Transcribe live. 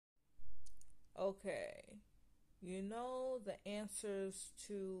Okay. You know the answers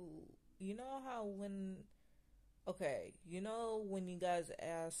to, you know how when, okay, you know when you guys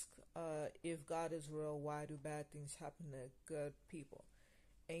ask if God is real, why do bad things happen to good people?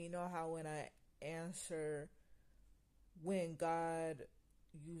 And you know how when I answer when God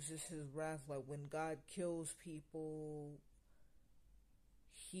uses his wrath, like when God kills people,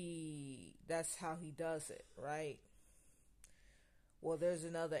 that's how he does it, right? Well, there's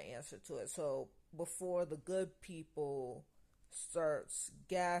another answer to it. So before the good people starts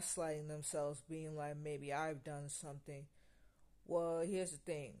gaslighting themselves, being like, maybe I've done something. Well, here's the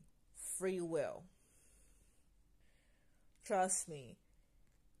thing: free will. Trust me,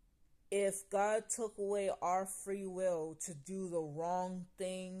 if God took away our free will to do the wrong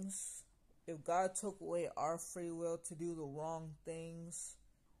things, if God took away our free will to do the wrong things,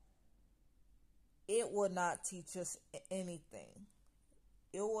 it would not teach us anything.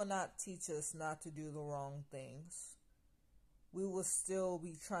 It will not teach us not to do the wrong things. We will still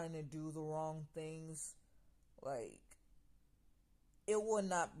be trying to do the wrong things. Like, it will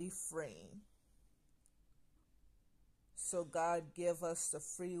not be freeing. So God give us the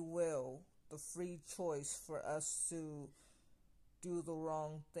free will, the free choice for us to do the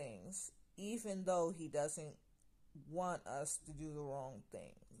wrong things, even though he doesn't want us to do the wrong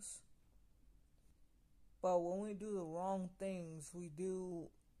things. But when we do the wrong things, we do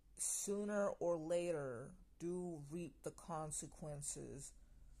sooner or later do reap the consequences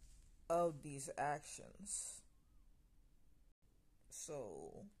of these actions.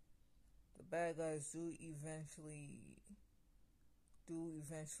 So the bad guys do eventually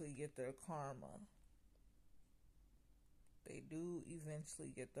get their karma. They do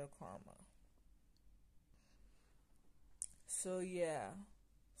eventually get their karma. So yeah.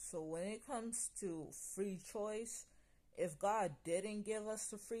 So when it comes to free choice, if God didn't give us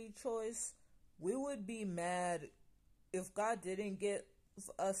the free choice, we would be mad. If God didn't give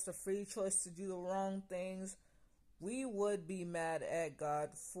us the free choice to do the wrong things, we would be mad at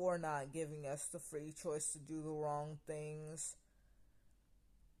God for not giving us the free choice to do the wrong things.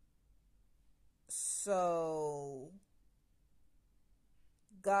 So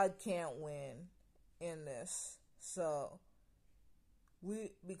God can't win in this. So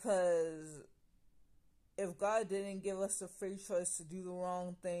because if God didn't give us the free choice to do the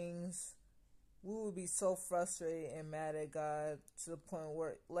wrong things, we would be so frustrated and mad at God to the point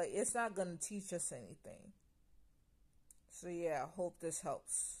where, like, it's not going to teach us anything. So yeah, I hope this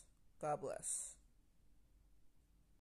helps. God bless.